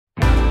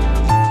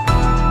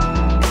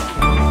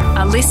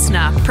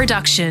listener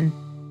production.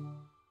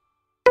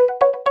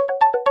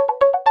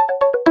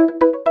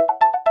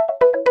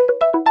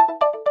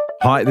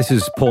 Hi, this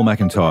is Paul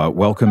McIntyre.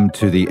 Welcome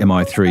to the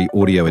MI3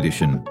 Audio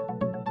Edition.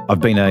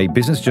 I've been a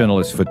business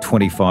journalist for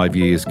 25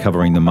 years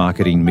covering the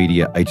marketing,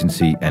 media,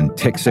 agency and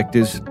tech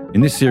sectors.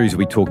 In this series,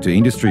 we talk to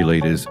industry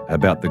leaders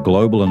about the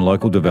global and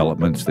local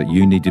developments that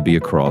you need to be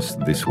across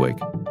this week.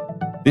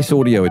 This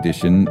audio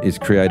edition is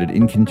created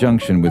in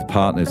conjunction with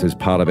partners as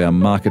part of our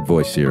Market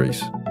Voice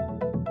series.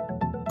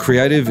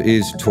 Creative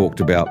is talked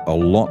about a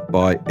lot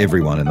by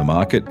everyone in the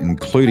market,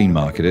 including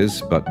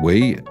marketers, but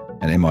we,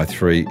 and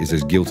MI3 is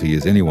as guilty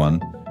as anyone,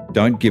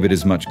 don't give it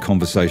as much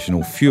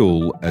conversational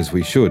fuel as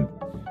we should.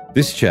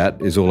 This chat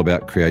is all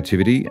about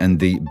creativity and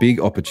the big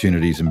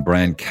opportunities and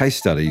brand case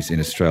studies in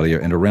Australia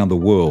and around the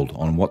world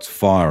on what's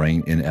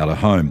firing in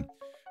out-of-home.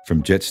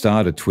 From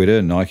Jetstar to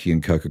Twitter, Nike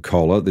and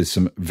Coca-Cola, there's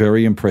some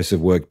very impressive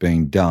work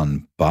being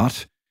done,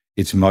 but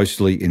it's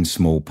mostly in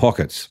small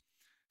pockets.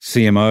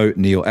 CMO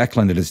Neil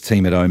Ackland and his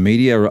team at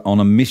oOh!media are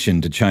on a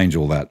mission to change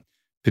all that,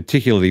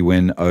 particularly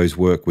when oOh!'s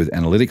work with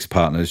analytics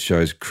partners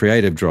shows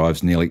creative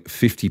drives nearly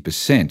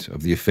 50%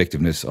 of the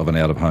effectiveness of an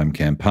out-of-home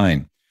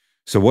campaign.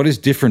 So what is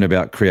different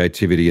about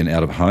creativity in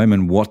out-of-home,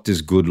 and what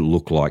does good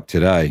look like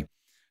today?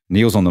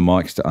 Neil's on the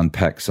mics to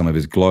unpack some of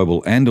his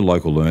global and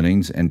local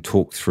learnings and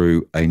talk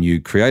through a new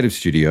creative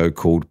studio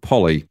called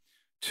Polly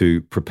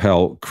to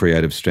propel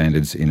creative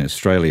standards in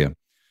Australia.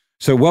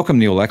 So welcome,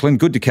 Neil Ackland.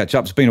 Good to catch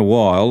up. It's been a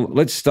while.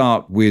 Let's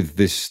start with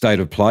this state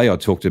of play I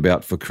talked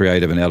about for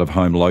creative and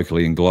out-of-home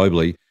locally and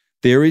globally.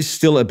 There is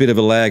still a bit of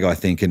a lag, I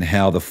think, in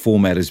how the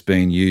format is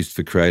being used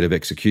for creative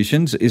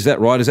executions. Is that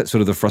right? Is that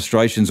sort of the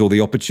frustrations or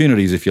the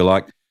opportunities, if you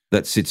like,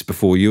 that sits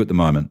before you at the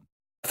moment?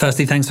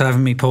 Firstly, thanks for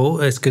having me, Paul.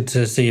 It's good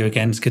to see you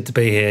again. It's good to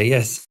be here.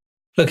 Yes.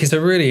 Look, it's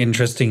a really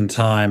interesting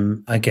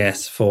time, I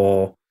guess,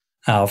 for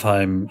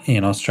out-of-home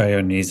in Australia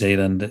and New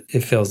Zealand.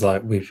 It feels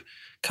like we've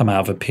come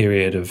out of a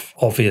period of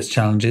obvious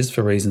challenges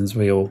for reasons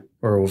we're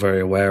all very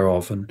aware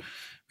of, and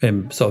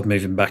been sort of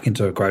moving back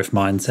into a growth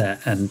mindset.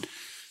 And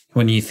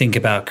when you think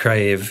about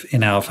creative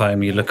in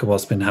out-of-home, you look at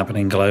what's been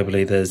happening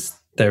globally,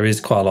 there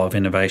is quite a lot of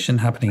innovation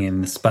happening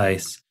in the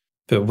space.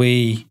 But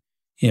we,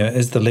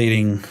 as the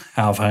leading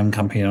out-of-home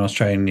company in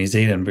Australia and New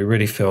Zealand, we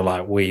really feel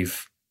like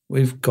we've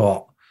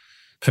got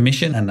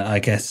permission, and I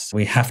guess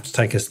we have to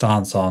take a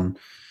stance on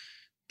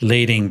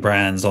leading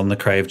brands on the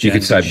creative journey. You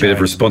could say a bit of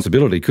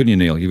responsibility, couldn't you,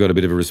 Neil? You've got a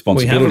bit of a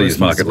responsibility as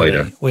market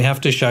leader. We have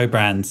to show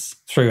brands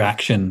through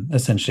action,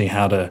 essentially,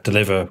 how to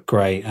deliver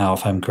great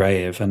out-of-home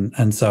creative.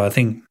 And so I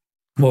think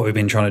what we've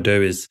been trying to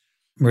do is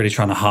really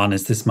trying to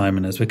harness this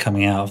moment as we're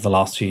coming out of the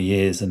last few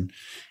years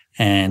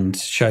and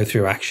show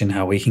through action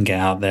how we can get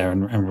out there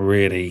and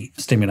really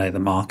stimulate the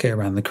market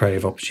around the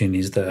creative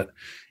opportunities that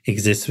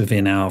exist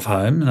within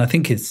out-of-home. And I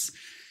think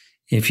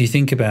if you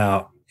think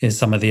about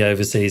some of the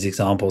overseas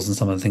examples and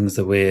some of the things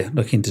that we're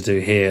looking to do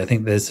here, I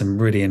think there's some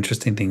really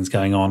interesting things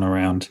going on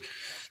around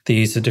the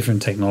use of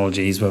different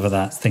technologies, whether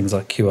that's things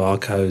like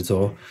QR codes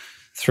or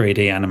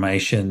 3D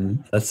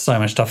animation. There's so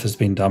much stuff has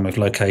been done with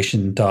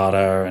location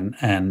data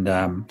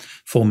and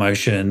full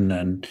motion,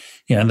 and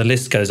the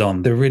list goes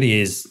on. There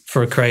really is,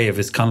 for a creative,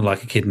 it's kind of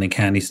like a kid in a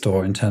candy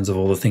store in terms of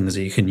all the things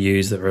that you can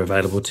use that are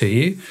available to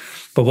you.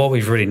 But what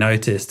we've really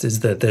noticed is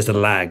that there's a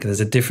lag.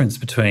 There's a difference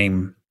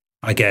between,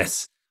 I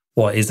guess,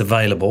 what is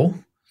available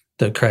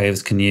that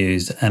creatives can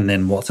use and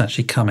then what's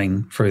actually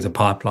coming through the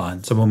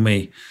pipeline. So when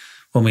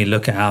we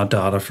look at our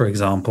data, for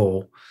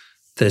example,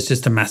 there's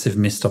just a massive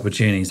missed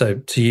opportunity. So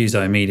to use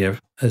oOh!media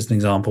as an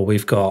example,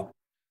 we've got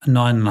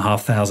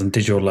 9,500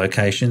 digital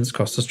locations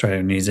across Australia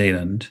and New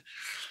Zealand,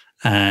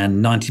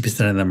 and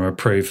 90% of them are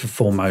approved for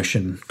full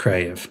motion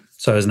creative.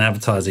 So as an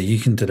advertiser, you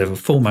can deliver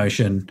full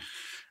motion,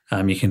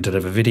 you can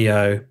deliver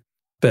video,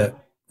 but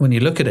when you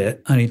look at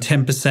it, only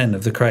 10%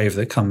 of the creative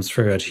that comes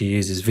through actually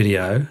uses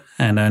video,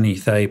 and only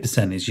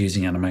 30% is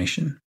using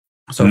animation.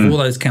 So of all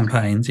those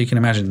campaigns, you can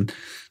imagine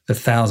the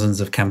thousands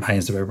of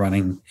campaigns that we're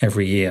running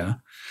every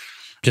year,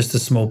 just a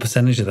small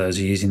percentage of those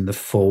are using the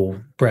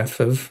full breadth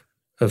of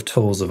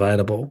tools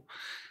available.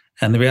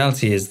 And the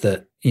reality is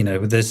that,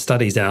 there's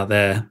studies out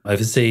there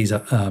overseas.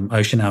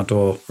 Ocean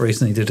Outdoor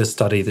recently did a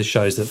study that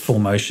shows that full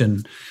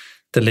motion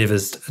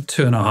delivers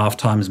 2.5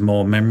 times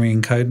more memory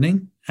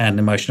encoding and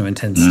emotional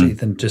intensity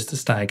than just a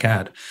static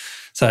ad.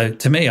 So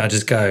to me, I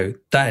just go,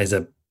 that is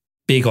a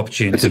big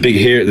opportunity. There's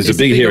a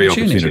big hairy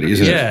opportunity,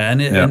 isn't it? Yeah,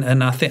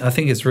 and I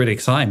think it's really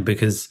exciting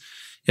because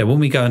when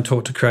we go and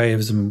talk to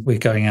creatives and we're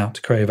going out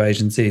to creative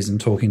agencies and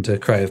talking to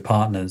creative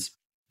partners,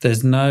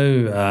 there's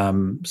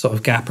no sort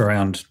of gap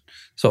around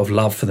sort of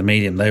love for the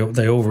medium.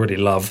 They all really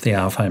love the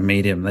out-of-home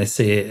medium. They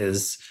see it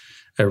as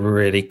a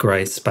really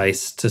great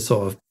space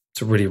to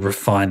really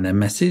refine their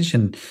message.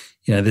 And,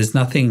 there's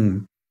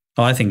nothing,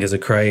 I think, as a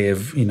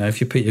creative,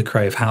 if you put your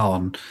creative hat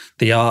on,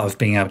 the art of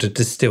being able to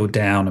distill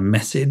down a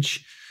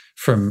message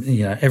from,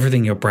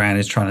 everything your brand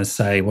is trying to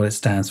say, what it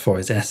stands for,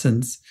 its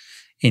essence,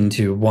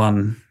 into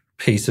one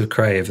piece of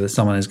creative that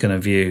someone is going to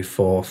view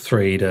for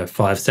 3 to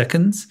 5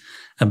 seconds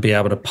and be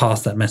able to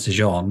pass that message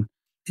on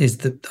is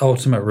the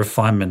ultimate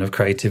refinement of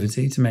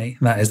creativity to me.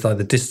 And that is like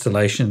the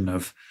distillation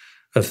of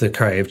the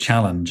creative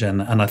challenge.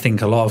 And I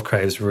think a lot of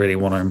creatives really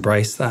want to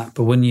embrace that.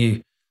 But when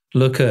you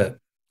look at,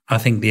 I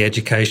think, the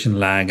education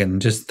lag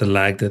and just the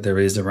lag that there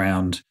is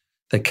around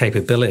the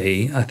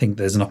capability, I think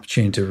there's an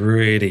opportunity to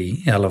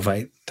really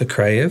elevate the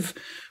creative,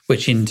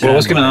 which in turn... Well, I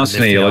was going to ask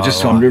Neil,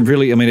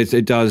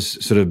 it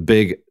does sort of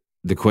beg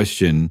the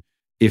question,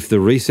 if the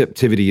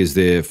receptivity is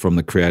there from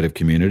the creative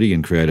community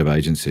and creative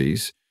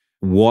agencies,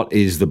 what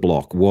is the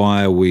block?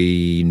 Why are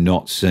we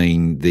not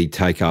seeing the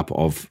take-up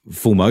of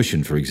Full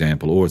Motion, for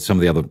example, or some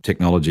of the other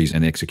technologies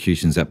and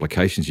executions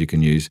applications you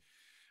can use?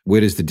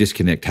 Where does the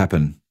disconnect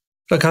happen?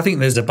 Look, I think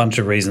there's a bunch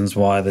of reasons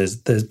why there's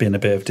been a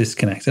bit of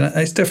disconnect, and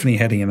it's definitely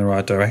heading in the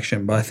right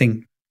direction. But I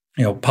think,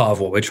 part of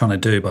what we're trying to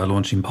do by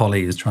launching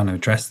Poly is trying to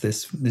address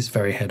this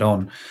very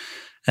head-on,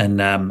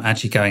 and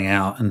actually going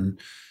out and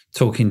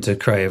talking to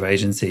creative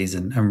agencies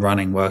and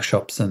running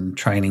workshops and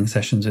training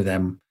sessions with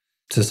them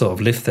to sort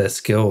of lift their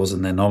skills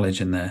and their knowledge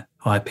and their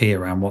IP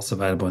around what's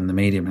available in the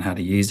medium and how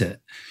to use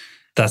it.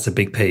 That's a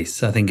big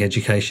piece. I think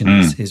education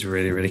is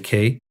really, really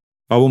key.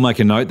 I will make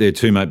a note there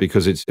too, mate,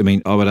 because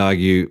I would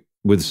argue,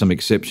 with some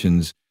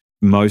exceptions,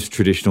 most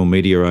traditional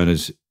media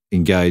owners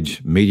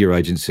engage media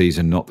agencies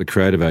and not the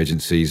creative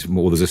agencies.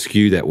 More, there's a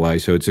skew that way.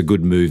 So it's a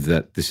good move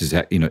that this is,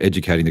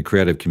 educating the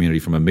creative community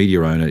from a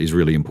media owner is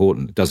really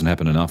important. It doesn't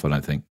happen enough, I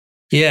don't think.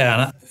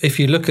 Yeah, and if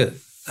you look at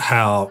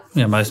how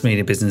most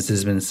media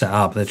businesses have been set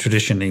up, they're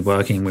traditionally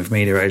working with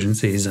media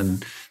agencies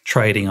and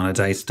trading on a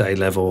day-to-day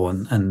level,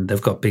 and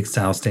they've got big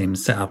sales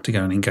teams set up to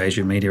go and engage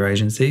with media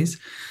agencies.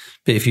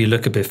 But if you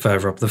look a bit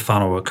further up the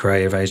funnel with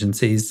creative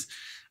agencies,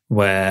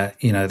 where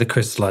the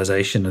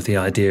crystallization of the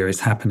idea is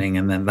happening,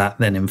 and then that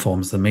then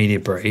informs the media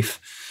brief.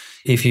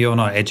 If you're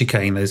not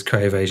educating those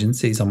creative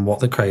agencies on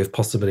what the creative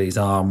possibilities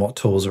are and what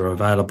tools are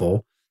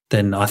available,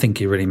 then I think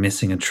you're really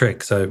missing a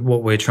trick. So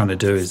what we're trying to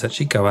do is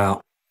actually go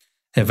out,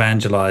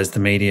 evangelize the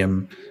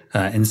medium,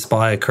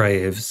 inspire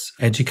creatives,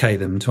 educate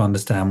them to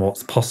understand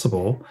what's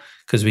possible,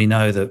 because we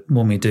know that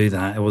when we do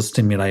that, it will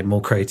stimulate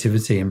more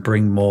creativity and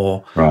bring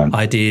more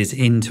ideas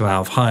into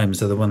Out of Home,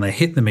 so that when they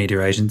hit the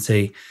media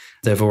agency,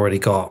 they've already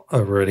got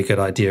a really good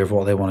idea of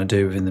what they want to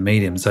do within the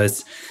medium. So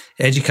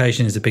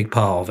education is a big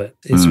part of it.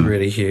 It's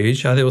really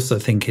huge. I also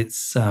think it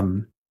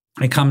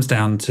comes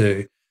down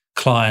to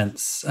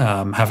clients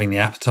having the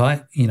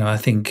appetite. I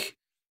think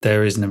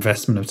there is an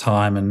investment of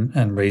time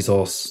and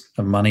resource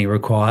and money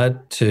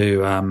required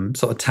to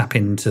sort of tap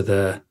into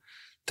the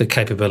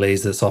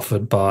capabilities that's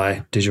offered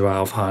by Digital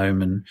Out of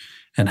Home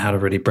and how to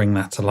really bring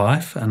that to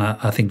life. And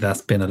I think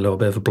that's been a little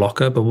bit of a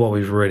blocker. But what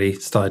we've really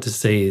started to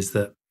see is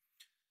that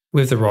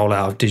with the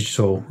rollout of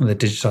digital, the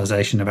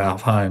digitization of Out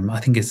of Home,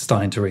 I think it's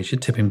starting to reach a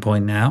tipping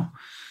point now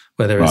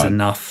where there is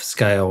enough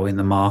scale in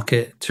the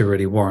market to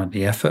really warrant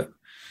the effort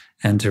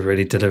and to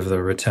really deliver the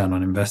return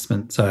on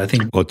investment. So I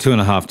think... Well,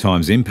 2.5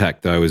 times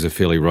impact, though, is a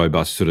fairly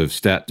robust sort of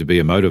stat to be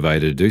a motivator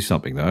to do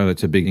something, though.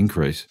 That's a big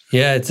increase.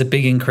 Yeah, it's a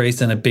big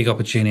increase and a big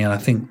opportunity. And I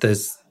think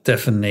there's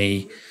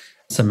definitely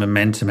some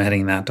momentum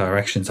heading in that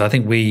direction. So I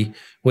think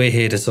we're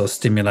here to sort of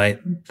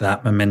stimulate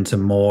that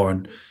momentum more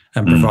and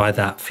provide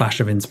that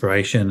flash of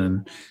inspiration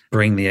and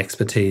bring the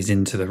expertise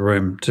into the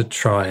room to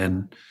try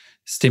and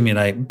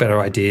stimulate better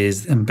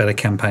ideas and better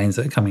campaigns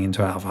that are coming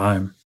into Out of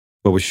Home.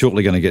 Well, we're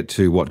shortly going to get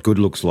to what good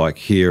looks like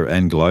here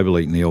and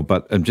globally, Neil.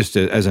 But just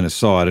as an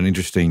aside, an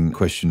interesting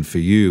question for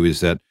you is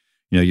that,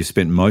 you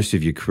spent most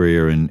of your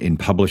career in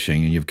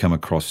publishing and you've come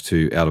across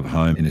to Out of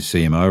Home in a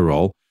CMO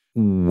role.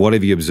 What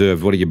have you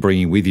observed? What are you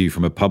bringing with you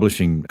from a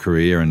publishing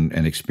career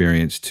and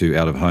experience to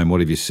Out of Home?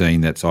 What have you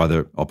seen that's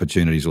either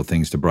opportunities or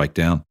things to break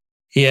down?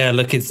 Yeah,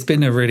 look, it's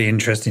been a really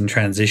interesting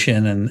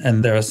transition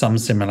and there are some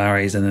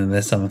similarities and then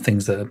there's some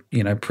things that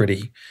are,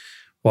 pretty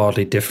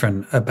wildly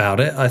different about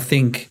it. I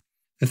think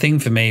the thing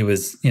for me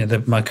was,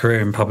 my career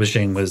in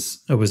publishing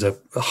was a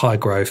high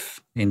growth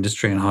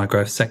industry and high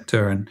growth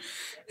sector and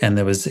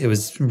it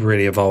was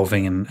really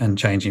evolving and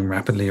changing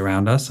rapidly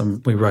around us.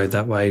 And we rode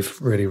that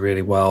wave really,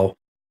 really well.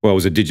 Well, it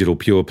was a digital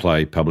pure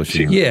play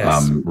publishing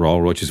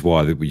role, which is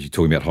why we're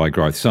talking about high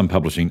growth. Some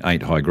publishing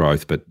ain't high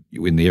growth, but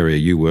in the area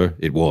you were,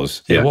 it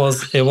was. Yeah.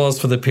 It was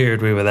for the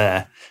period we were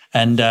there.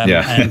 And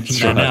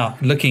now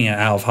looking at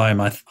Out of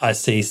Home, I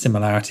see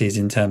similarities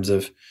in terms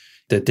of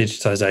the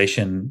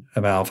digitization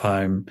of Out of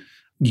Home,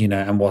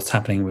 and what's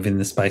happening within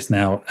the space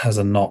now has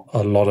not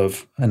a lot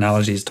of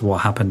analogies to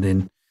what happened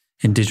in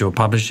digital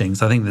publishing.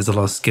 So I think there's a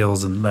lot of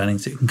skills and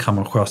learnings that you can come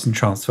across and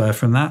transfer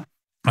from that.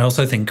 I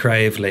also think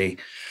creatively,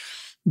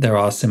 there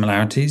are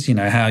similarities,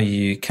 how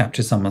you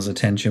capture someone's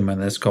attention when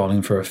they're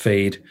scrolling for a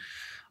feed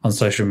on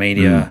social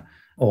media,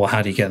 or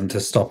how do you get them to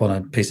stop on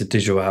a piece of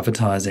digital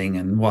advertising,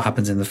 and what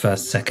happens in the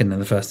first second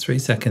and the first 3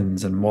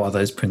 seconds, and what are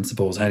those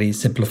principles? How do you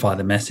simplify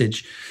the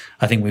message?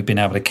 I think we've been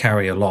able to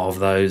carry a lot of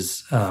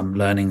those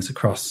learnings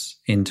across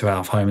into Out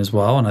of Home as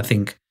well. And I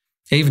think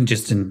even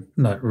just in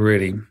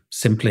really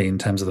simply in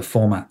terms of the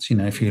formats,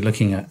 if you're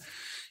looking at,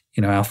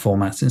 our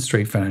formats in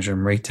street furniture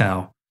and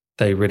retail,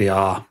 they really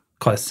are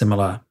quite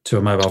similar to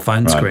a mobile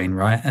phone screen,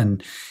 right?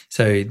 And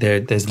so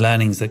there's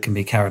learnings that can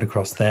be carried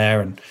across there,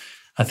 and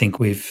I think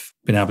we've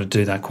been able to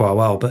do that quite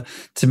well. But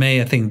to me,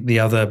 I think the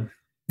other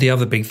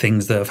big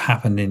things that have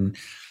happened in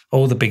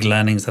all the big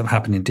learnings that have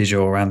happened in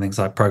digital around things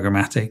like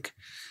programmatic,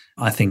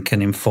 I think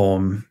can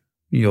inform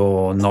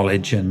your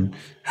knowledge and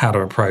how to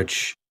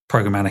approach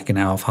programmatic in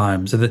out of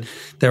home. So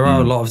there are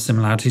a lot of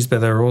similarities, but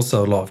there are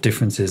also a lot of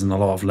differences and a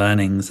lot of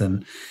learnings.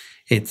 And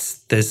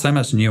there's so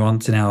much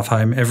nuance in out of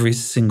home. Every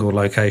single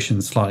location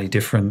is slightly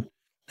different.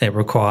 It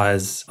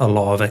requires a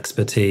lot of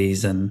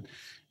expertise and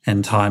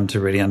time to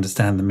really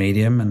understand the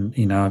medium. And,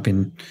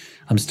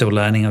 I'm still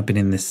learning. I've been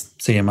in this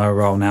CMO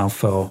role now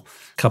for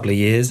a couple of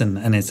years,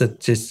 and it's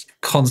just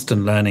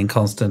constant learning,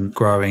 constant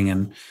growing,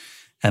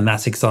 and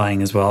that's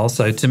exciting as well.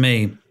 So to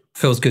me, it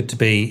feels good to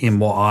be in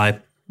what I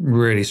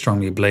really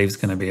strongly believe is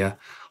going to be a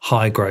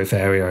high growth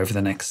area over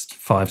the next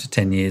 5 to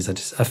 10 years.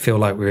 I feel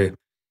like we're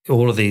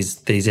all of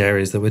these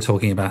areas that we're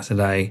talking about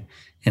today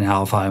in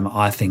out of home,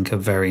 I think are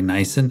very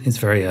nascent. It's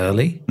very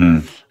early.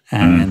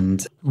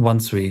 And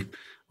once we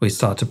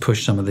start to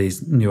push some of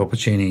these new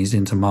opportunities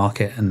into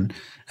market and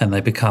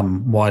they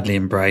become widely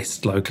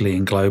embraced locally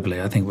and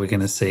globally, I think we're going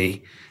to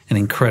see an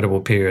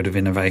incredible period of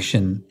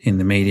innovation in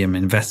the medium,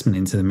 investment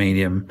into the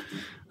medium.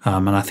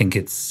 And I think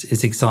it's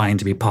exciting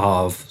to be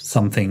part of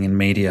something in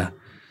media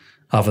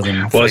other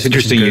than Well, it's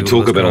interesting you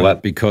talk about all growing.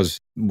 that, because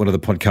one of the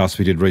podcasts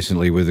we did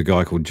recently with a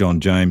guy called John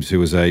James, who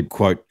was a,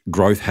 quote,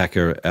 growth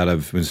hacker out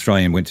of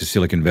Australia and went to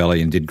Silicon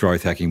Valley and did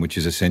growth hacking, which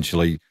is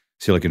essentially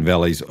Silicon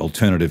Valley's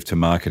alternative to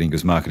marketing,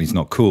 because marketing's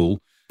not cool,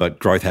 but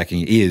growth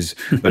hacking is.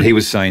 But he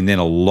was saying then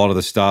a lot of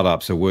the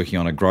startups are working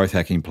on a growth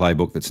hacking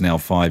playbook that's now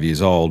 5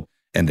 years old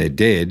and they're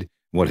dead.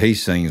 What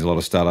he's seeing is a lot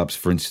of startups,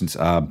 for instance,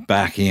 are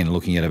back in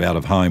looking at out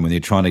of home when they're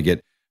trying to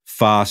get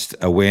fast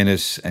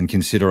awareness and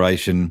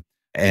consideration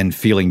and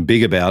feeling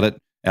big about it.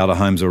 Out of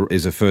homes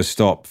is a first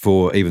stop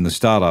for even the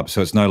startup.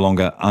 So it's no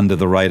longer under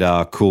the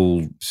radar,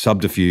 cool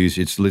subterfuge.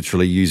 It's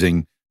literally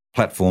using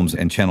platforms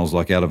and channels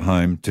like out of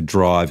home to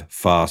drive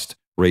fast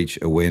reach,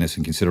 awareness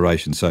and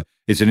consideration. So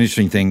it's an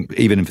interesting thing,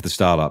 even for the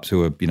startups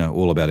who are,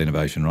 all about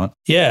innovation, right?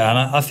 Yeah,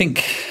 and I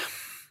think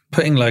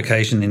putting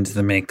location into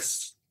the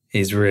mix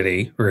is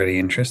really, really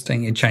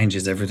interesting. It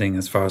changes everything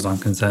as far as I'm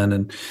concerned.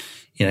 And,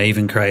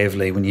 even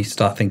creatively, when you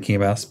start thinking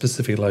about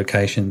specific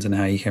locations and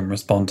how you can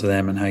respond to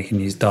them and how you can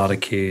use data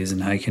cues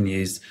and how you can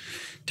use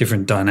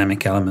different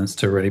dynamic elements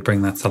to really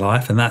bring that to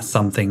life. And that's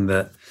something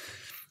that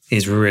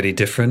is really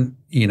different.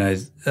 I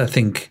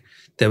think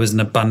there was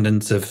an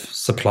abundance of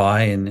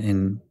supply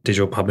in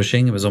digital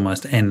publishing. It was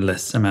almost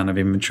endless amount of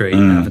inventory,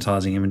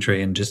 advertising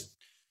inventory. And just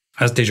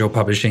as digital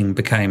publishing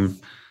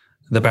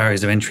the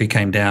barriers of entry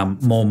came down,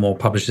 more and more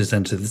publishers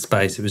entered the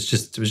space. It was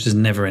just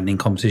never ending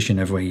competition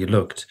everywhere you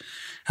looked.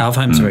 Out of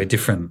home is very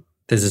different.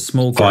 There's a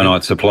small group,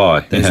 finite supply.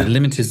 There's a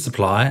limited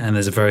supply, and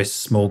there's a very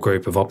small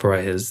group of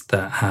operators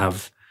that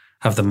have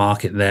the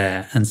market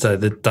there. And so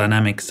the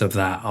dynamics of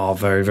that are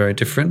very, very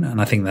different. And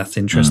I think that's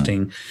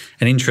interesting.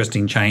 An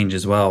interesting change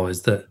as well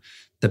is that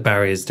the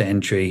barriers to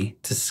entry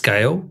to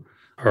scale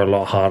are a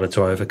lot harder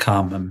to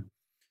overcome. And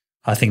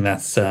I think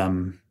that's,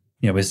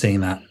 we're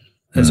seeing that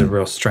as a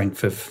real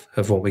strength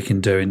of what we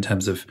can do in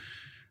terms of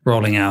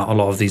rolling out a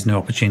lot of these new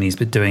opportunities,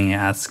 but doing it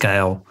at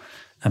scale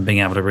and being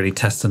able to really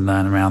test and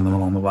learn around them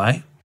along the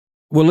way.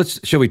 Well,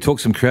 shall we talk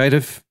some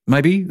creative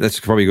maybe? That's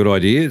probably a good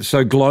idea.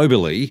 So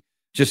globally,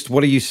 just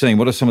what are you seeing?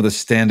 What are some of the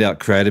standout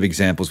creative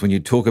examples when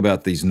you talk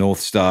about these North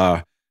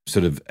Star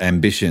sort of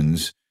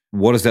ambitions?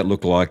 What does that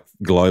look like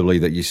globally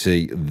that you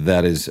see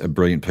that is a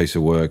brilliant piece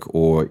of work,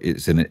 or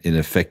it's an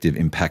effective,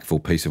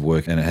 impactful piece of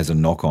work and it has a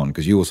knock-on?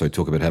 Because you also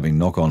talk about having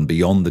knock-on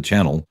beyond the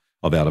channel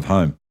of out of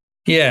home.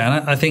 Yeah,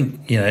 and I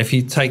think, if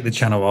you take the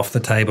channel off the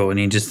table and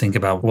you just think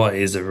about what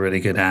is a really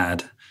good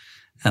ad,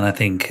 and I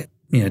think,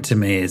 to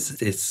me,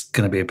 it's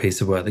going to be a piece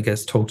of work that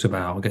gets talked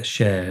about or gets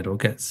shared or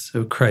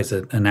creates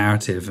a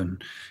narrative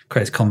and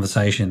creates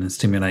conversation and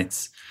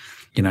stimulates,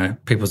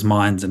 people's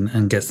minds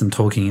and gets them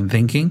talking and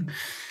thinking.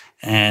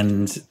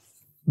 And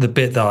the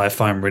bit that I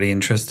find really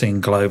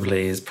interesting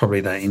globally is probably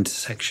that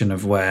intersection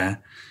of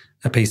where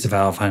a piece of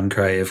out-of-home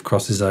creative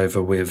crosses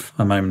over with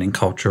a moment in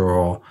culture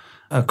or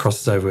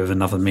crosses over with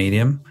another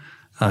medium.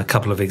 A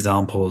couple of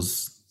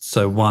examples.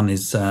 So one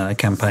is a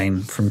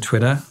campaign from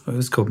Twitter. It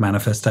was called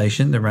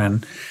Manifestation. They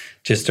ran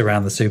just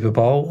around the Super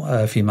Bowl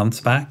a few months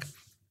back.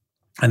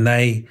 And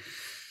they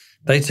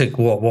took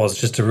what was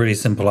just a really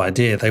simple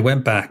idea. They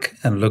went back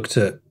and looked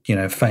at,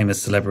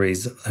 famous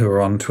celebrities who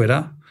were on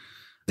Twitter.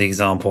 The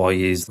example I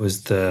used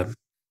was the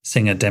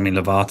singer Demi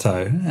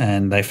Lovato,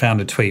 and they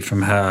found a tweet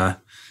from her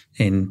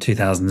in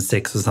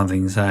 2006 or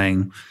something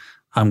saying,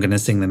 "I'm going to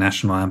sing the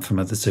national anthem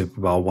at the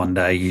Super Bowl one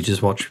day. You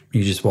just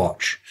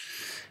watch.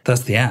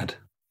 That's the ad.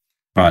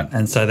 Right.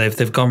 And so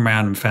they've gone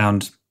around and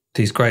found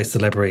these great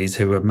celebrities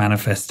who are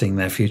manifesting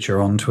their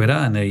future on Twitter,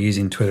 and they're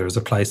using Twitter as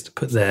a place to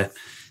put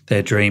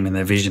their dream and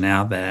their vision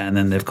out there. And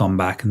then they've gone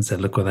back and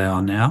said, look where they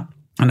are now.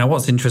 And now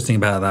what's interesting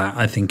about that,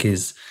 I think,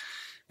 is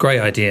great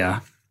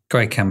idea.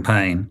 great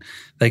campaign.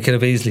 They could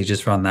have easily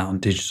just run that on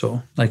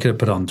digital. They could have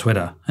put it on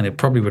Twitter and it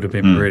probably would have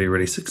been really,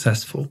 really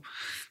successful.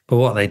 But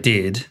what they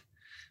did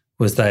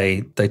was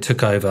they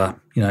took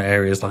over,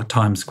 areas like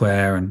Times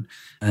Square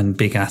and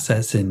big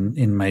assets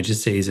in major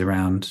cities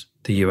around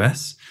the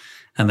US,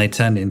 and they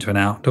turned it into an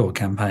outdoor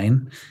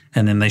campaign,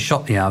 and then they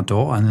shot the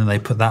outdoor and then they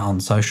put that on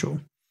social.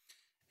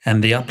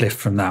 And the uplift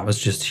from that was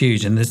just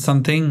huge. And there's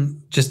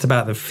something just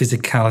about the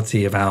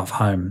physicality of out of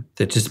home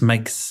that just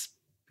makes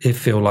it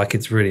feel like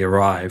it's really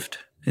arrived.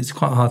 It's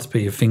quite hard to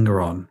put your finger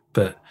on,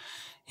 but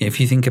if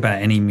you think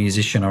about any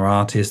musician or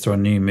artist or a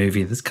new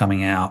movie that's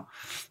coming out,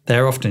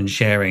 they're often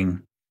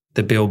sharing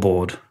the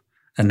billboard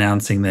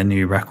announcing their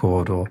new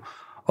record or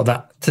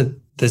that.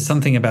 There's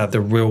something about the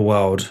real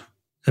world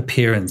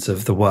appearance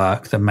of the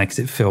work that makes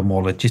it feel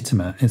more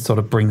legitimate. It sort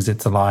of brings it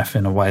to life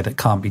in a way that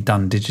can't be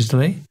done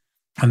digitally.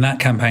 And that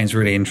campaign's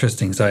really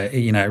interesting. So,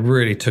 it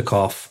really took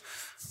off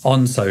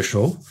on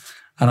social,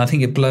 and I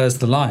think it blurs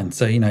the line.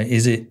 So,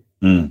 is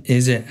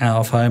it out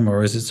of home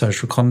or is it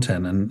social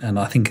content? And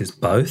I think it's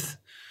both,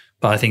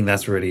 but I think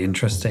that's really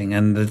interesting.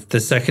 And the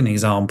second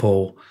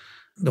example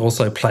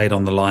also played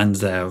on the lines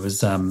there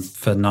was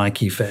for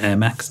Nike for Air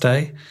Max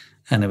Day.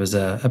 And it was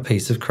a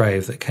piece of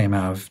Crave that came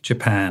out of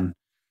Japan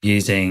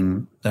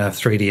using a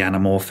 3D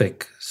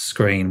anamorphic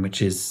screen,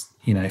 which is,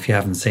 if you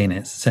haven't seen it,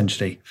 it's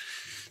essentially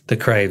the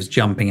Craves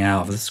jumping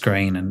out of the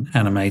screen and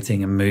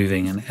animating and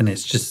moving. And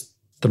it's just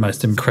the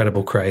most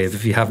incredible Crave.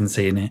 If you haven't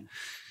seen it,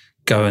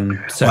 go and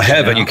search I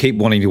have, it and you keep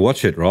wanting to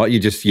watch it, right? You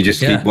just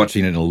keep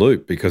watching it in a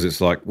loop because it's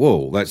like,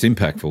 whoa, that's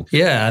impactful.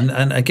 Yeah,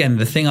 and again,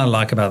 the thing I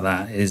like about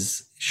that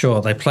is,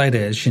 sure, they played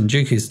it at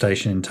Shinjuku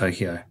Station in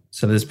Tokyo.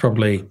 So there's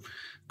probably,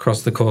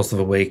 across the course of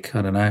a week,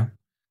 I don't know,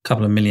 a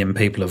couple of million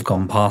people have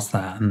gone past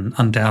that and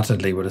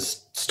undoubtedly would have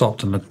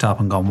stopped and looked up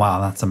and gone,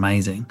 wow, that's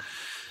amazing.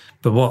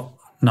 But what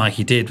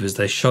Nike did was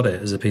they shot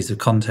it as a piece of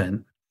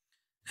content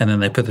and then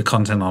they put the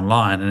content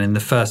online. And in the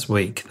first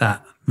week,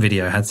 that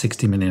video had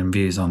 60 million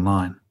views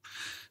online.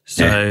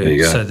 So,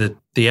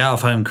 the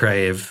out-of-home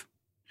creative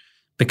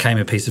became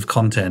a piece of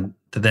content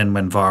that then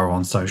went viral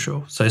on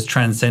social. So it's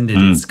transcended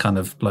its kind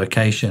of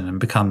location and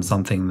become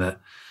something that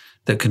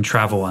can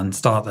travel and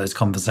start those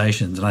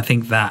conversations. And I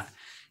think that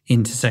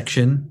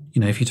intersection,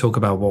 if you talk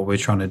about what we're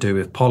trying to do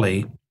with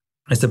Polly,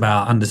 it's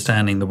about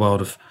understanding the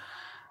world of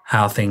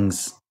how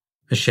things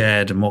are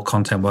shared and what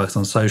content works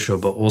on social,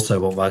 but also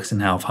what works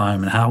in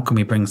out-of-home, and how can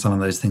we bring some of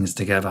those things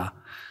together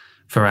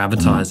for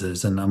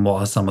advertisers, and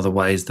what are some of the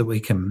ways that we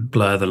can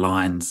blur the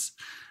lines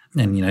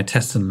and,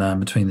 test and learn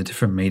between the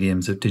different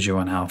mediums of digital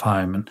and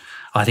out-of-home. And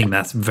I think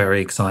that's very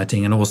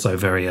exciting and also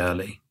very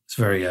early. It's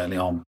very early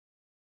on.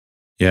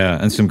 Yeah,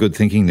 and some good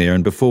thinking there.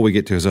 And before we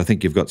get to, because I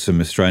think you've got some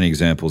Australian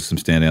examples, some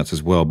standouts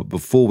as well, but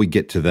before we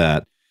get to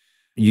that,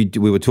 we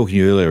were talking to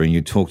you earlier and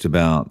you talked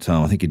about,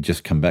 I think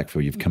you've come back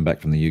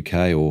from the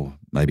UK, or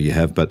maybe you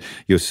have, but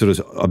you're sort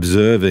of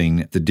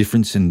observing the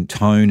difference in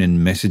tone and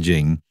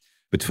messaging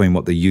between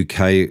what the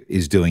UK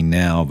is doing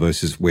now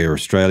versus where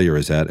Australia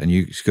is at. And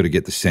you just got to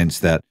get the sense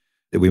that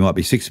we might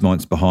be 6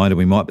 months behind,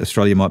 and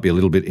Australia might be a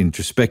little bit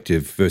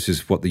introspective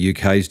versus what the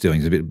UK is doing.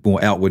 It's a bit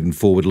more outward and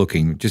forward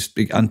looking. Just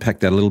unpack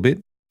that a little bit.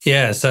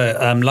 Yeah, so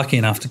I'm lucky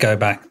enough to go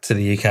back to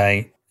the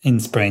UK in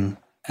spring,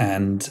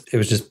 and it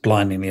was just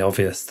blindingly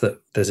obvious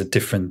that there's a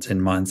difference in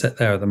mindset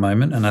there at the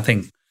moment. And I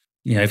think,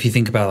 if you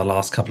think about the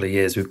last couple of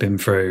years, we've been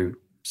through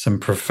some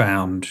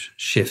profound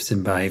shifts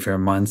in behavior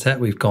and mindset.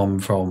 We've gone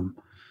from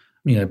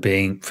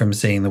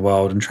seeing the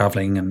world and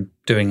traveling and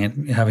doing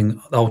it,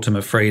 having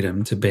ultimate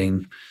freedom, to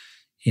being,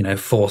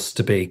 forced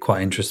to be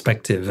quite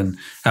introspective. And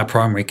our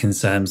primary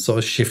concerns sort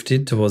of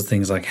shifted towards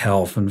things like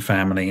health and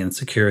family and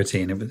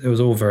security. And it was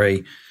all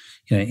very,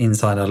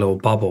 inside our little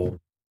bubble.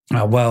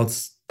 Our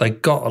worlds, they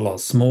got a lot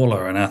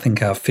smaller, and I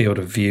think our field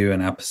of view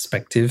and our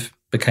perspective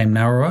became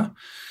narrower.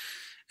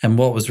 And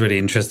what was really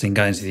interesting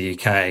going to the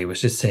UK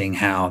was just seeing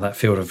how that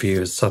field of view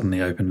has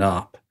suddenly opened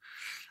up.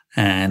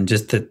 And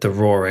just the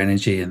raw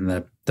energy and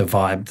the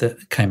vibe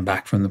that came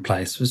back from the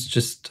place was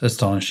just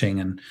astonishing.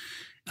 And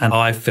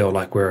I feel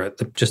like we're at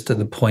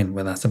the point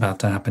where that's about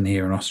to happen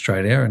here in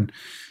Australia.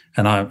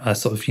 And I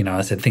sort of,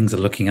 I said things are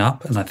looking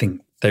up, and I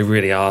think they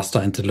really are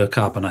starting to look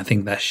up. And I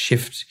think that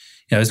shift,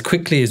 as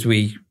quickly as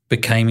we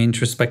became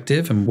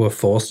introspective and were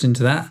forced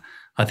into that,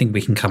 I think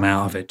we can come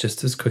out of it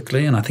just as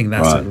quickly. And I think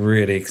that's a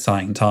really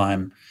exciting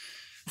time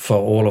for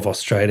all of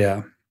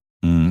Australia.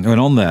 And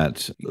on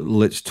that,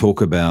 let's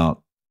talk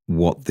about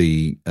what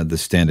the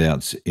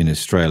standouts in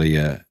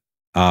Australia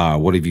are.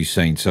 What have you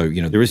seen? So,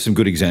 there is some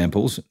good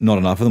examples, not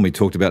enough of them. We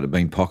talked about it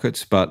being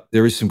pockets, but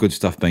there is some good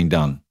stuff being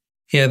done.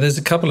 Yeah, there's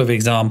a couple of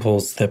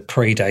examples that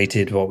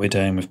predated what we're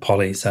doing with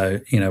Polly. So,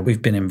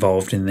 we've been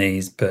involved in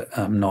these, but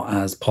not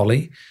as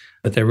Polly.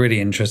 But they're really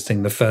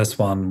interesting. The first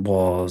one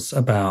was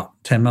about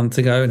 10 months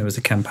ago, and it was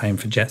a campaign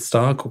for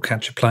Jetstar called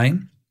Catch a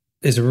Plane.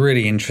 It's a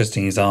really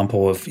interesting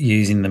example of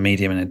using the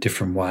medium in a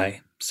different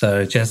way.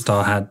 So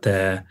Jetstar had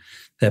their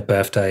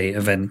birthday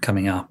event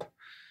coming up,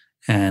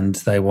 and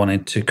they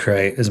wanted to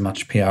create as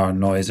much PR and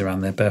noise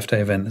around their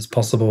birthday event as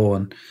possible.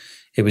 And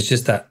it was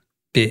just that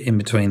bit in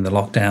between the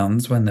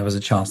lockdowns when there was a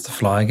chance to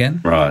fly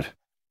again. Right.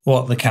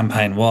 What the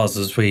campaign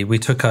was we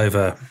took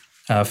over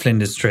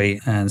Flinders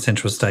Street and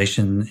Central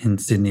Station in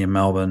Sydney and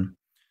Melbourne,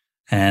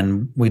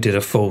 and we did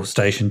a full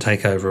station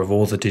takeover of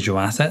all the digital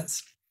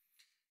assets.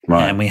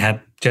 Right. And we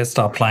had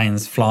Jetstar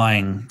planes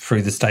flying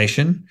through the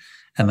station,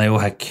 and they all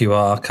had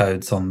QR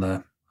codes on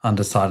the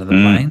underside of the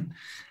plane.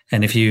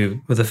 And if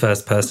you were the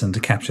first person to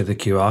capture the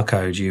QR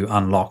code, you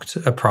unlocked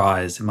a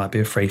prize. It might be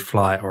a free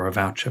flight or a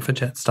voucher for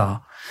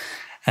Jetstar.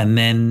 And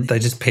then they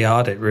just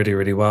PR'd it really,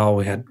 really well.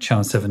 We had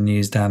Channel 7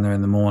 News down there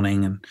in the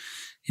morning.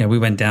 And, we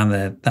went down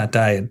there that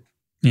day,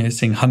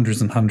 seeing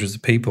hundreds and hundreds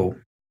of people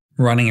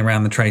running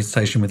around the train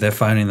station with their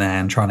phone in their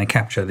hand trying to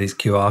capture these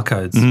QR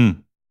codes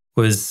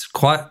was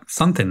quite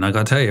something. I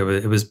got to tell you,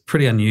 it was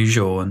pretty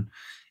unusual. And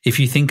if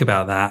you think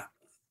about that,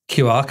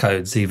 QR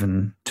codes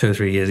even 2 or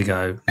 3 years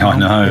ago, I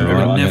know, it would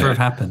right? never have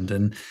happened.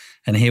 And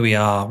here we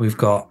are. We've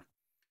got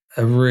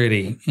a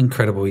really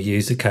incredible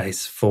user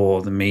case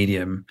for the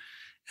medium.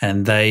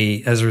 And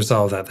they, as a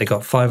result of that, they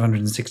got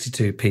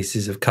 562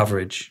 pieces of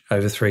coverage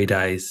over 3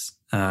 days,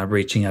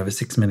 reaching over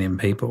 6 million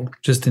people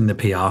just in the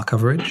PR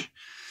coverage.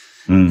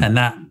 And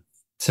that,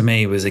 to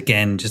me, was,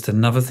 again, just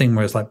another thing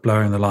where it's like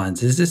blurring the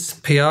lines. Is this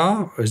PR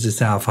or is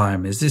this out of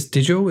home? Is this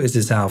digital? Is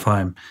this out of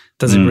home?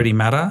 Does it really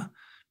matter?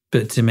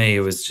 But to me,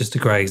 it was just a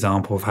great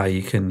example of how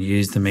you can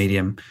use the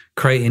medium,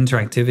 create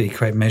interactivity,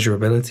 create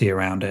measurability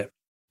around it.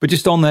 But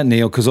just on that,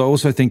 Neil, because I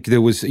also think there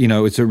was,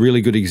 it's a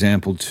really good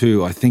example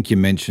too. I think you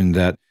mentioned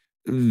that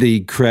the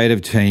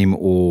creative team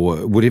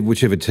or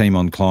whichever team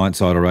on client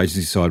side or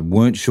agency side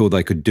weren't sure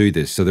they could do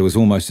this. So there was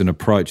almost an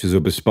approach as a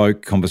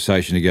bespoke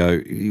conversation to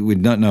go, we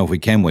don't know if we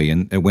can,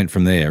 and it went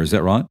from there. Is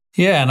that right?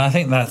 Yeah, and I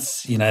think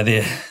that's,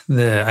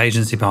 the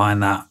agency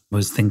behind that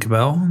was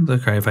Thinkerbell, the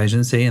creative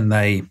agency, and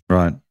they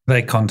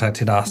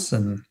contacted us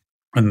and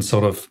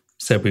sort of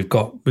said, we've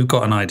got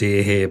an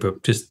idea here,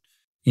 but just,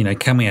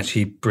 can we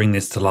actually bring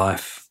this to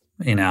life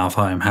in out of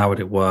home? How would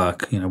it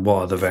work?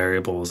 What are the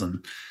variables?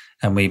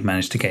 And we've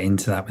managed to get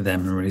into that with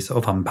them and really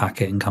sort of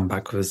unpack it and come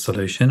back with a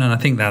solution. And I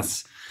think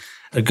that's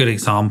a good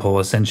example,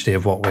 essentially,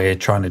 of what we're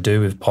trying to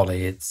do with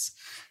Polly. It's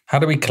how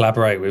do we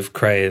collaborate with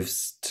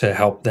creatives to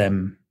help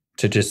them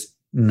to just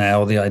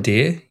nail the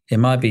idea? It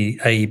might be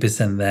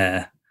 80%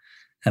 there,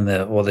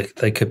 or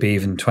they could be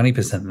even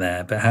 20%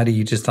 there. But how do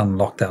you just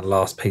unlock that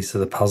last piece of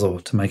the puzzle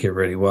to make it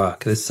really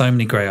work? There's so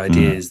many great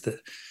ideas that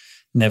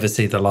never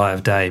see the light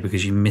of day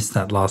because you miss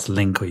that last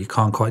link or you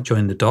can't quite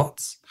join the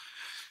dots.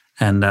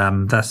 And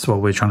that's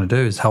what we're trying to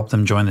do, is help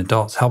them join the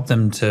dots, help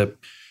them to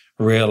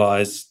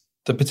realize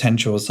the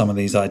potential of some of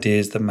these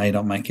ideas that may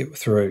not make it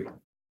through.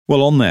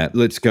 Well, on that,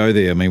 let's go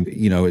there. I mean,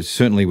 it's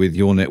certainly with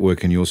your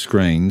network and your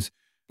screens,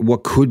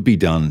 what could be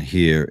done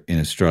here in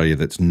Australia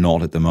that's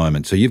not at the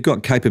moment? So you've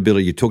got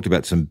capability. You talked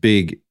about some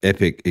big,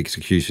 epic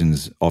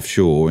executions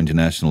offshore,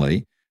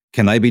 internationally.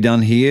 Can they be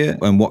done here?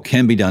 And what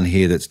can be done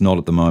here that's not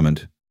at the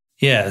moment?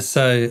 Yeah,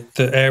 so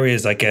the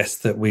areas, I guess,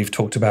 that we've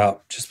talked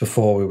about just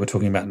before, we were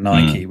talking about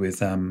Nike with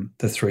the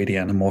 3D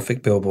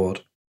anamorphic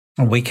billboard.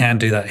 And we can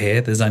do that here.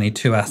 There's only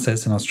 2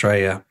 assets in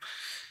Australia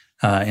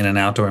in an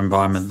outdoor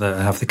environment that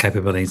have the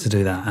capability to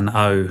do that. And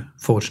O,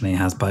 fortunately,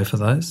 has both of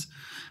those.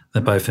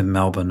 They're both in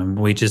Melbourne. And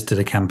we just did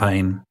a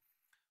campaign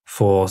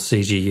for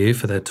CGU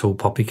for their Tall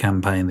Poppy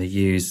campaign that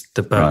used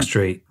the Burke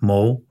Street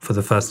Mall for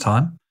the first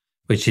time,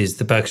 which is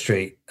the Burke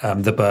Street,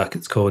 the Burke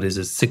it's called, is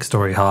a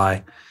 6-story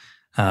high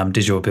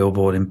digital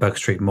billboard in Burke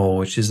Street Mall,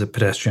 which is a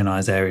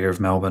pedestrianised area of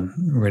Melbourne,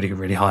 really,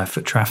 really high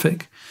foot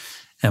traffic.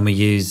 And we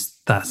used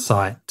that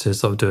site to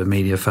sort of do a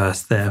media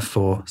first there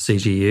for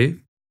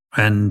CGU.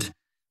 And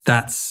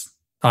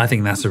I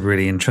think that's a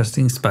really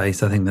interesting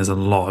space. I think there's a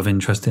lot of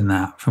interest in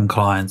that from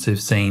clients who've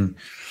seen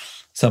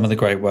some of the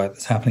great work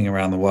that's happening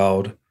around the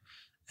world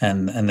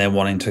and they're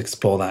wanting to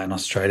explore that in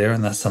Australia.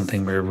 And that's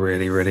something we're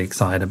really, really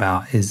excited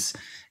about is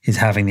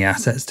having the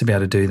assets to be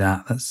able to do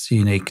that. That's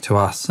unique to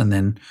us. And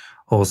then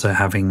also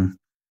having,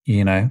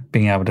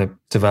 being able to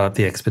develop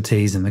the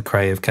expertise and the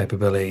creative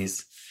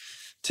capabilities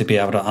to be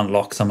able to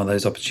unlock some of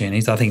those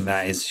opportunities. I think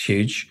that is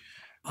huge.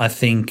 I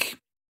think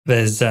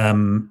there's,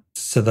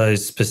 so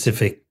those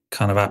specific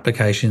kind of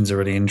applications are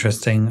really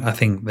interesting. I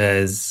think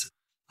there's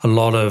a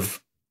lot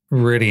of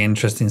really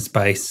interesting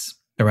space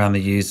around the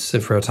use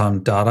of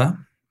real-time data.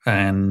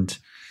 And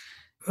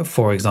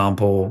for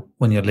example,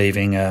 when you're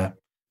leaving a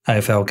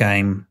AFL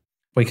game,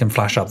 we can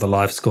flash up the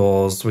live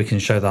scores. We can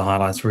show the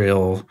highlights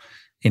reel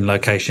in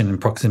location and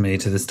proximity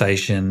to the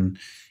station.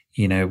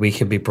 We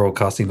can be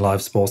broadcasting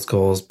live sports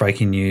scores,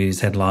 breaking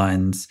news,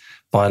 headlines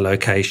by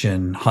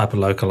location,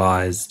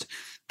 hyper-localized.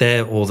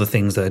 They're all the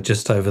things that are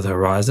just over the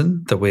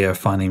horizon that we are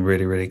finding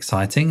really, really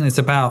exciting. And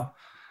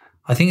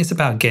I think it's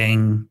about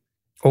getting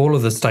all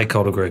of the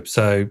stakeholder groups.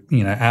 So,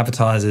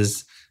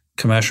 advertisers,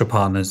 commercial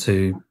partners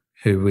who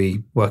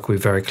we work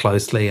with very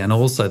closely, and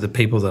also the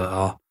people that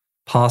are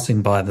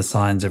passing by the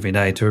signs every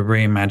day to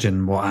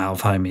reimagine what out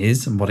of home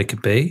is and what it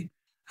could be.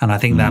 And I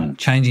think that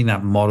changing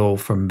that model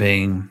from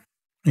being,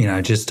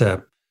 just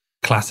a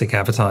classic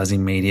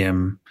advertising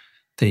medium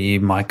that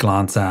you might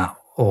glance at,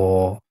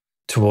 or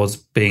towards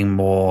being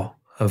more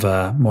of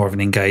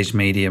an engaged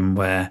medium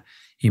where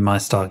you might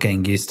start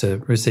getting used to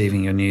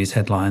receiving your news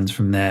headlines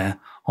from there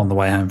on the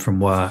way home from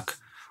work,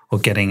 or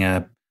getting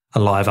a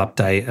live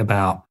update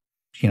about,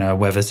 a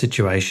weather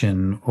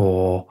situation,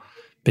 or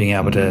being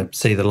able to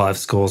see the live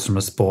scores from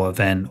a sport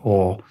event,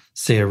 or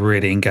see a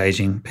really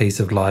engaging piece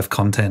of live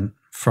content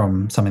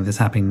from something that's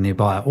happening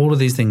nearby. All of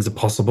these things are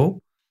possible.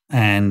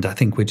 And I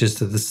think we're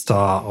just at the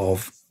start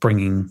of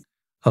bringing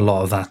a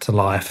lot of that to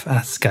life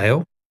at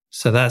scale.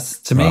 So that's,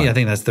 to me, I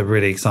think that's the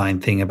really exciting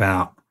thing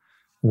about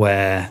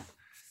where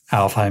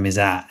Out of Home is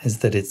at, is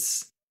that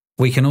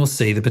we can all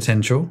see the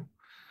potential.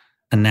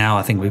 And now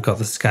I think we've got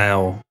the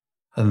scale,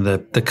 and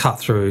the cut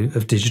through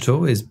of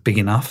digital is big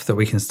enough that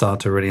we can start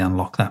to really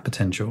unlock that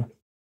potential.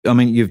 I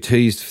mean, you've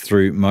teased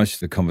through most of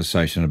the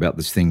conversation about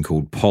this thing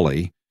called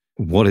Polly.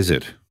 What is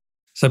it?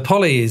 So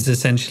Polly is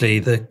essentially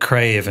the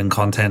creative and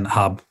content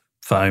hub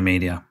for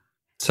oOh!media.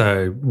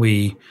 So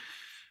we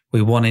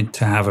wanted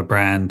to have a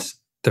brand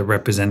that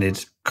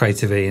represented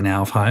creativity in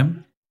Out of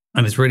Home.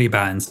 And it's really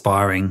about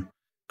inspiring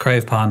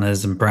creative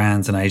partners and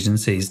brands and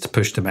agencies to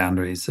push the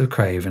boundaries of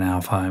creative in Out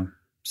of Home.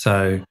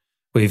 So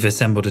we've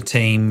assembled a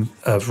team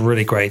of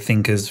really great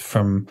thinkers,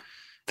 from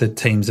the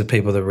teams of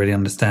people that really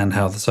understand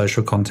how the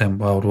social content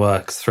world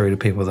works through to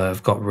people that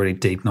have got really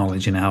deep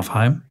knowledge in Out of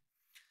Home.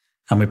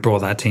 And we brought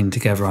that team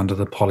together under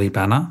the Polly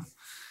banner.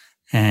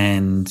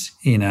 And,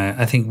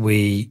 I think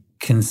we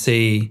can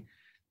see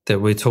that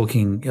we're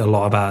talking a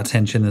lot about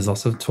attention. There's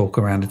also talk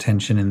around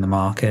attention in the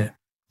market.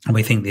 And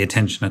we think the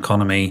attention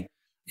economy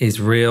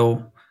is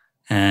real.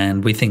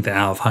 And we think that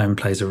Out of Home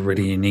plays a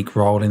really unique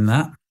role in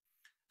that.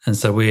 And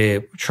so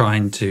we're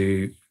trying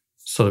to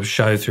sort of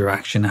show through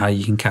action how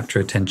you can capture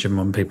attention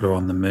when people are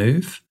on the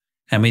move.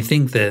 And we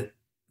think that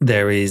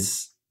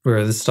we're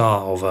at the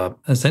start of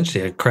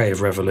essentially a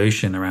creative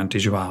revolution around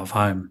digital Out of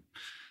Home.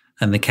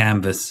 And the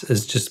canvas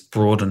has just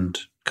broadened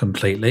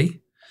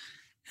completely.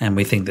 And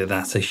we think that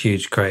that's a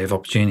huge creative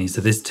opportunity.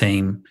 So this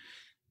team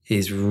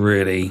is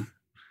really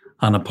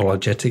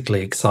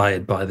unapologetically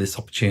excited by this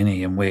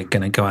opportunity. And we're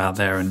going to go out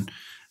there and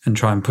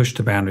try and push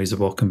the boundaries of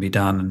what can be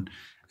done,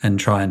 and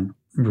try and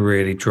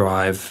really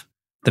drive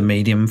the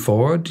medium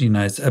forward.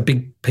 It's a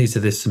big piece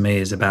of this for me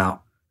is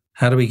about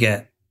how do we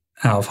get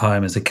Out of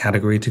Home as a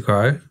category to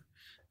grow?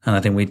 And I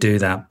think we do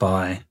that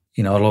by,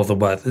 a lot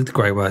of the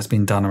great work has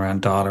been done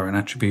around data and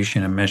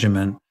attribution and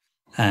measurement,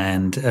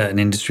 and an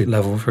industry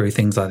level through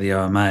things like the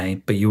OMA.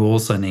 But you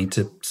also need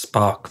to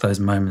spark those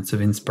moments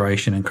of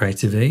inspiration and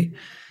creativity.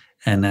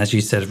 And as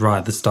you said right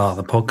at the start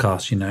of the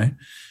podcast,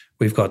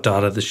 we've got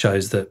data that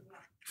shows that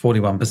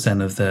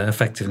 41% of the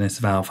effectiveness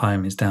of Out of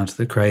Home is down to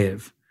the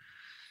creative.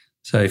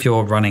 So if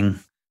you're running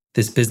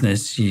this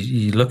business,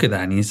 you look at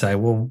that and you say,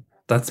 well,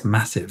 that's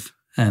massive.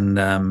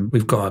 And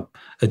we've got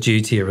a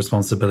duty, a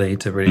responsibility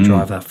to really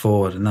drive that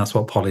forward. And that's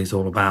what Polly's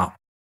all about.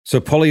 So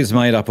Polly is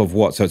made up of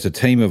what? So it's a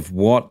team of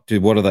what?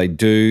 What do they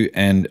do?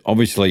 And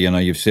obviously,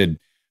 you've said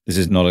this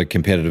is not a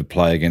competitive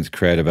play against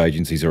creative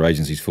agencies or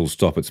agencies full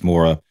stop. It's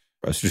more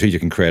a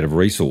strategic and creative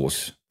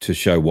resource to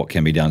show what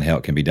can be done, how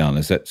it can be done.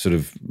 Is that sort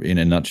of in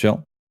a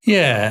nutshell?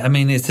 Yeah, I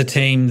mean, it's a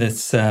team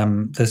that's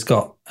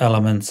got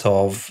elements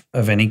of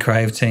any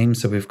creative team.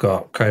 So we've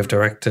got creative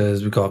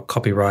directors, we've got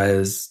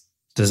copywriters,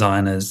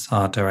 designers,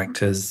 art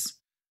directors.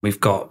 We've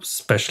got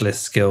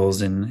specialist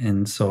skills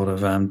in sort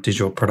of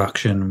digital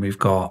production. We've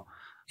got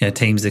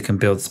teams that can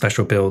build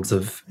special builds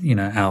of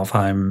Out of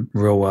Home,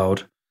 real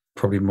world,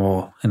 probably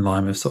more in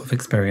line with sort of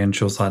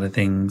experiential side of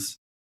things.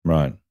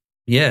 Right.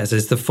 Yeah, so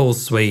it's the full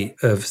suite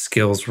of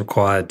skills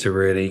required to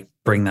really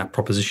bring that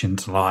proposition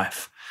to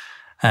life.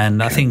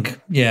 And okay.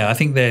 I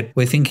think that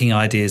we're thinking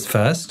ideas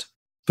first,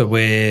 but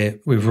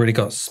we've really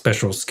got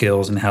special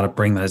skills in how to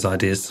bring those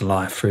ideas to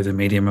life through the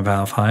medium of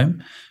Out of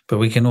Home. But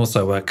we can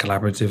also work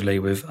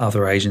collaboratively with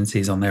other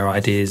agencies on their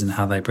ideas and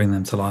how they bring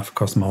them to life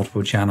across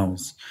multiple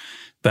channels.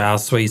 But our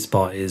sweet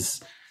spot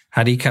is,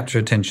 how do you capture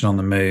attention on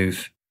the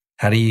move?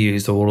 How do you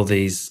use all of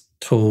these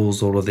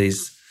tools, all of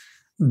these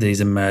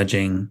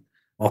emerging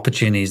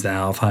opportunities that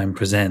Out of Home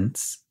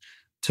presents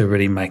to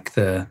really make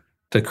the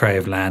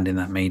creative land in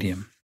that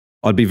medium?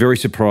 I'd be very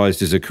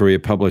surprised as a career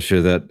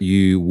publisher that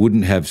you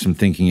wouldn't have some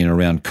thinking in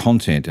around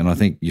content. And I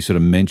think you sort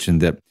of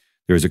mentioned that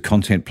there is a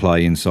content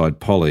play inside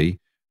Polly.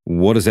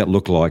 What does that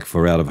look like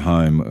for Out of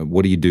Home?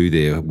 What do you do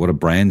there? What do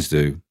brands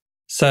do?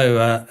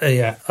 So,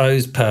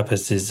 oOh!'s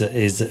purpose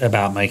is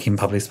about making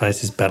public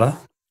spaces better.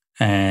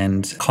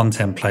 And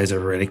content plays a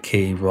really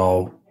key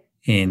role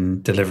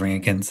in delivering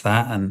against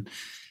that. And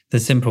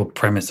the simple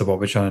premise of what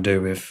we're trying to do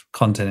with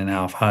content in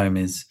Out of Home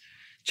is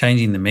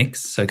changing the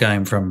mix. So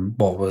going from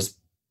what was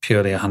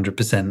purely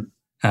 100%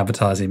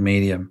 advertising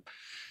medium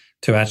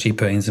to actually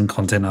putting some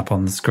content up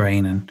on the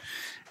screen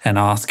and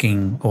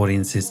asking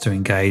audiences to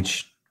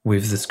engage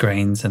with the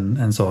screens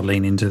and sort of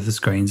lean into the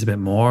screens a bit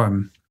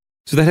more.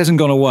 So that hasn't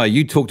gone away.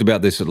 You talked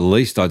about this at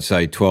least, I'd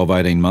say, 12,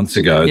 18 months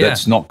ago. Yeah.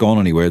 That's not gone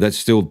anywhere. That's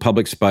still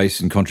public space,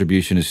 and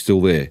contribution is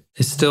still there.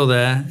 It's still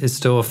there. It's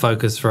still a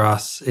focus for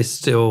us. It's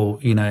still,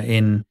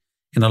 in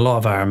in a lot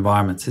of our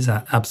environments is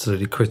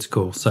absolutely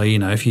critical. So,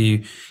 if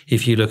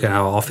you look at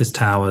our office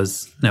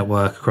towers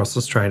network across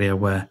Australia,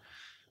 where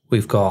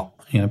we've got,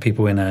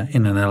 people in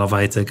an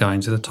elevator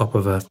going to the top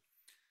of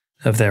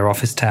their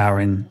office tower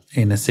in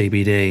a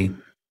CBD,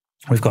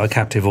 we've got a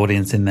captive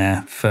audience in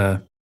there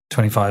for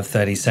 25,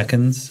 30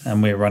 seconds,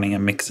 and we're running a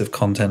mix of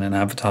content and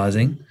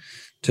advertising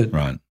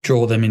to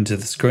draw them into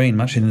the screen,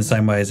 much in the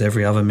same way as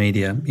every other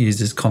media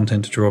uses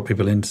content to draw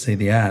people in to see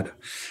the ad.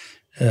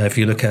 If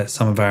you look at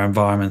some of our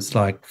environments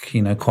like,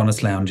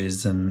 Qantas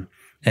lounges and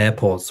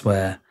airports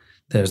where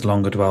there's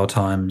longer dwell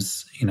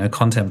times,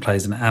 content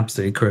plays an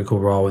absolutely critical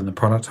role in the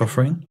product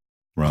offering.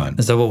 Right.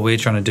 And so what we're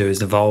trying to do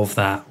is evolve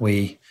that.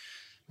 We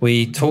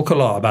talk a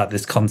lot about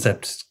this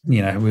concept,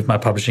 with my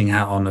publishing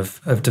hat on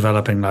of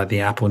developing like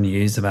the Apple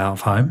News of out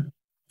of home.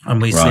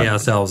 And we see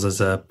ourselves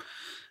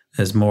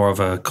as more of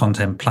a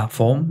content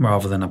platform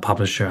rather than a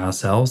publisher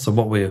ourselves. So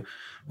what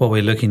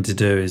we're looking to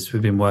do is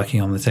we've been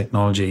working on the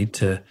technology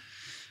to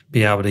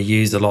be able to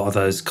use a lot of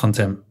those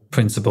content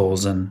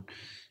principles and,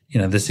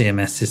 the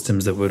CMS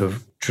systems that would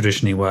have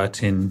traditionally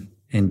worked in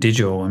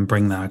digital and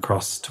bring that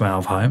across to out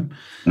of home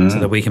so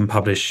that we can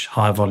publish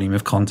high volume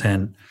of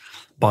content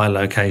by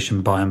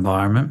location, by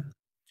environment,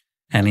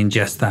 and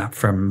ingest that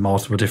from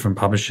multiple different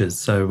publishers.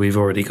 So we've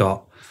already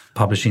got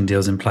publishing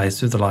deals in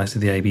place with the likes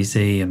of the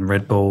ABC and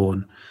Red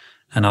Bull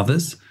and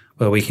others,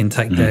 where we can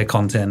take their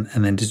content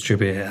and then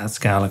distribute it at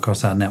scale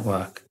across our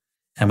network.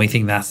 And we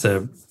think that's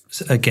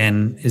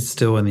it's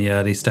still in the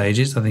early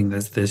stages. I think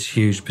there's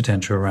huge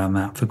potential around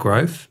that for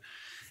growth.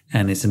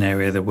 And it's an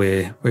area that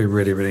we're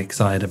really, really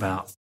excited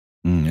about.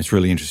 It's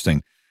really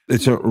interesting.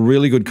 It's a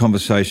really good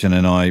conversation.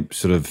 And I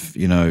sort of,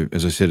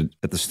 as I said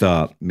at the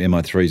start,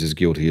 MI3 is as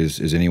guilty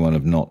as anyone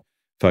of not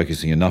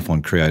focusing enough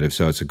on creative.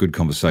 So it's a good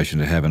conversation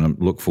to have. And I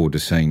look forward to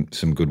seeing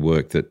some good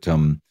work that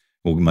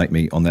will make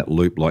me on that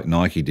loop like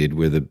Nike did,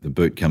 where the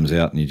boot comes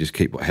out and you just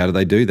keep, how do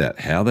they do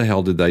that? How the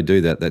hell did they do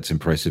that? That's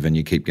impressive. And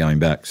you keep going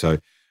back. So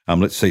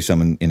let's see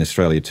some in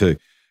Australia too.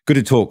 Good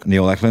to talk,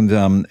 Neil Ackland.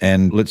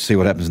 And let's see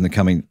what happens in the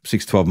coming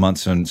 6-12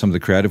 months and some of the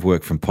creative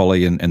work from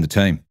Polly and the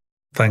team.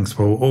 Thanks,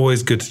 Paul.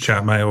 Always good to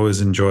chat, mate. Always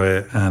enjoy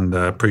it and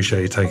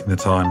appreciate you taking the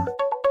time.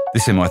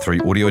 This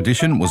MI3 audio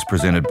edition was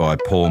presented by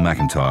Paul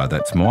McIntyre,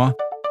 that's moi.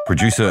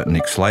 Producer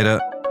Nick Slater.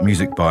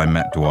 Music by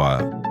Matt Dwyer.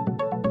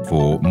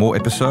 For more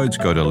episodes,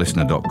 go to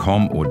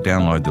listener.com or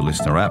download the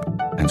Listener app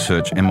and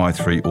search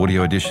MI3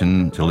 audio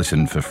edition to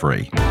listen for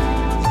free.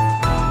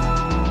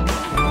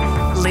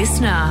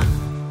 Listener.